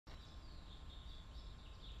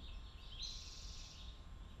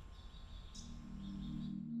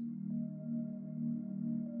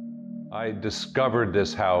I discovered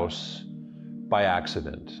this house by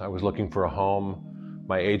accident. I was looking for a home.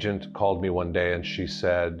 My agent called me one day and she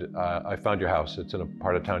said, I found your house. It's in a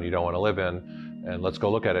part of town you don't want to live in, and let's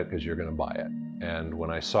go look at it because you're going to buy it. And when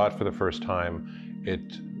I saw it for the first time,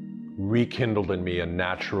 it rekindled in me a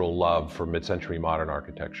natural love for mid-century modern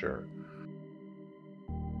architecture.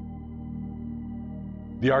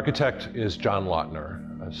 The architect is John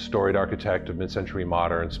Lautner, a storied architect of mid-century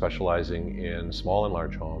modern, specializing in small and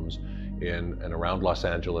large homes in and around Los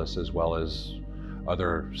Angeles, as well as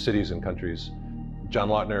other cities and countries. John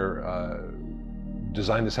Lautner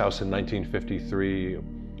designed this house in 1953.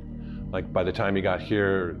 Like, by the time he got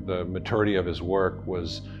here, the maturity of his work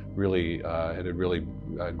was really, it had really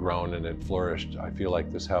grown and it flourished. I feel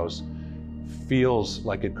like this house feels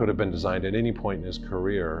like it could have been designed at any point in his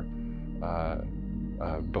career,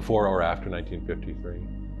 before or after 1953.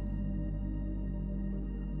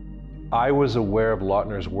 I was aware of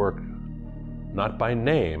Lautner's work, not by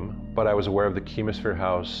name, but I was aware of the Chemosphere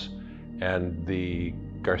House and the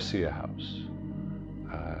Garcia House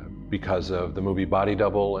because of the movie Body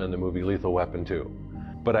Double and the movie Lethal Weapon 2.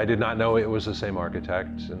 But I did not know it was the same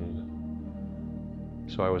architect, and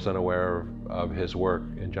so I was unaware of his work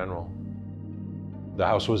in general. The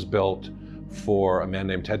house was built for a man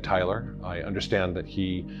named Ted Tyler. I understand that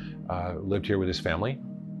he lived here with his family.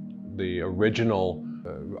 The original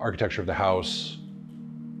architecture of the house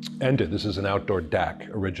ended. This is an outdoor deck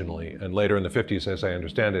originally, and later in the 50s, as I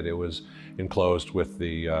understand it, it was enclosed with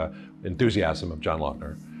the enthusiasm of John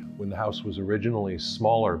Lautner. When the house was originally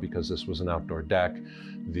smaller, because this was an outdoor deck,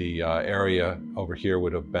 the area over here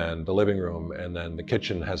would have been the living room, and then the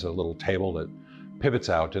kitchen has a little table that pivots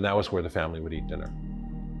out, and that was where the family would eat dinner.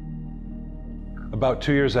 About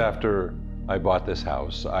 2 years after I bought this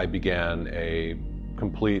house, I began a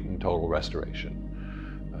complete and total restoration.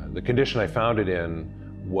 The condition I found it in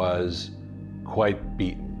was quite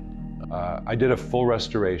beaten. I did a full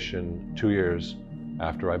restoration 2 years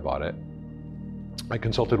after I bought it. I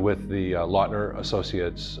consulted with the Lautner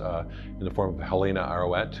Associates in the form of Helena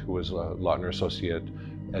Arouet, who was a Lautner Associate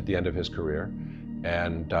at the end of his career,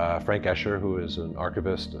 and Frank Escher, who is an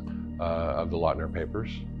archivist of the Lautner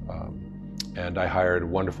papers. And I hired a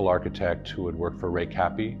wonderful architect who had worked for Ray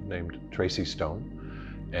Cappy named Tracy Stone.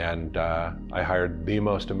 And I hired the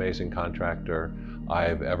most amazing contractor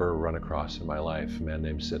I've ever run across in my life, a man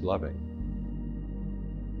named Sid Loving.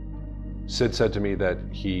 Sid said to me that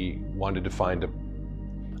he wanted to find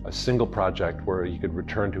a single project where he could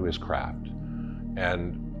return to his craft.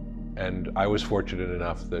 And I was fortunate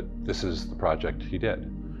enough that this is the project he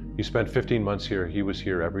did. He spent 15 months here. He was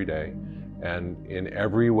here every day. And in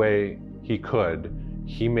every way he could,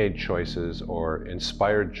 he made choices or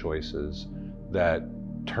inspired choices that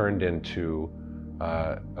turned into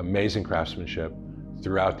amazing craftsmanship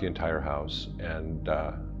throughout the entire house. And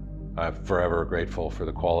I'm forever grateful for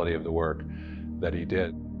the quality of the work that he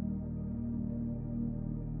did.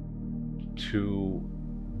 To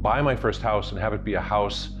buy my first house and have it be a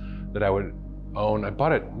house that I would own, I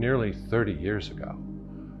bought it nearly 30 years ago.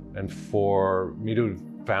 And for me to have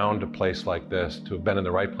found a place like this, to have been in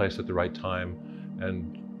the right place at the right time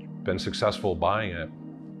and been successful buying it,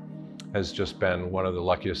 has just been one of the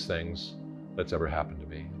luckiest things that's ever happened to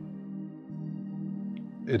me.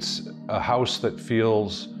 It's a house that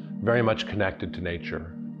feels very much connected to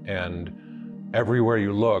nature, and everywhere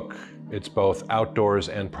you look, it's both outdoors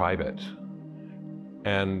and private.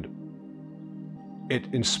 And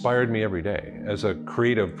it inspired me every day. As a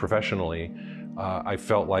creative professionally, I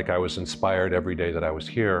felt like I was inspired every day that I was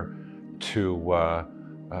here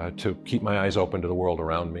to keep my eyes open to the world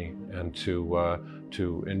around me and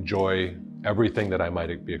to enjoy everything that I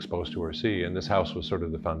might be exposed to or see. And this house was sort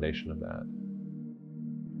of the foundation of that.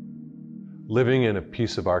 Living in a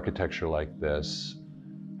piece of architecture like this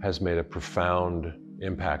has made a profound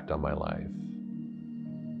impact on my life.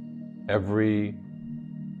 Every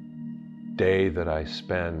day that I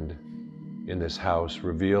spend in this house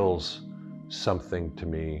reveals something to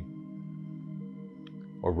me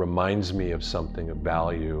or reminds me of something of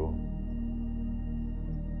value.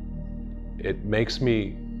 It makes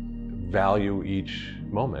me value each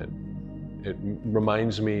moment. It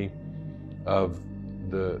reminds me of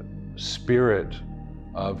the spirit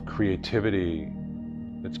of creativity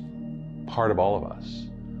that's part of all of us.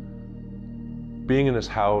 Being in this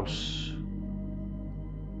house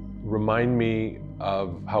reminds me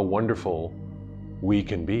of how wonderful we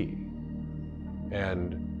can be.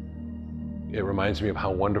 And it reminds me of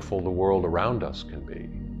how wonderful the world around us can be.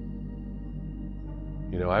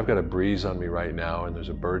 You know, I've got a breeze on me right now, and there's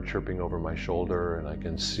a bird chirping over my shoulder, and I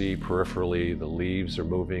can see peripherally the leaves are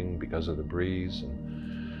moving because of the breeze.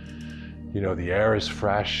 You know, the air is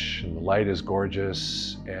fresh and the light is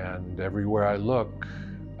gorgeous, and everywhere I look,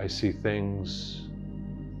 I see things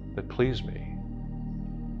that please me.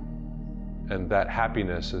 And that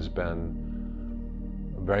happiness has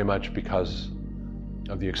been very much because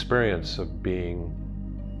of the experience of being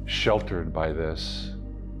sheltered by this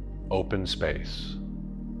open space.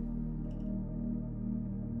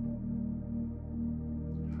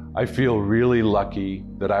 I feel really lucky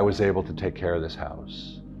that I was able to take care of this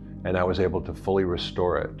house and I was able to fully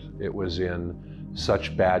restore it. It was in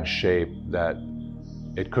such bad shape that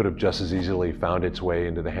it could have just as easily found its way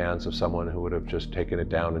into the hands of someone who would have just taken it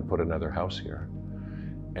down and put another house here.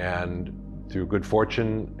 And through good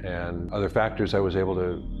fortune and other factors, I was able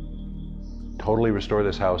to totally restore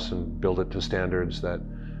this house and build it to standards that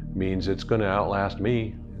means it's going to outlast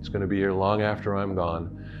me. It's going to be here long after I'm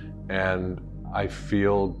gone. And I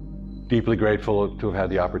feel deeply grateful to have had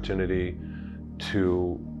the opportunity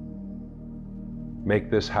to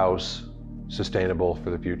make this house sustainable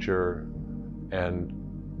for the future. And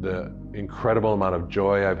the incredible amount of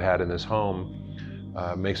joy I've had in this home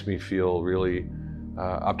makes me feel really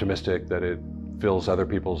optimistic that it fills other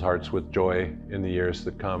people's hearts with joy in the years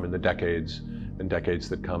that come, in the decades and decades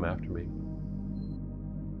that come after me.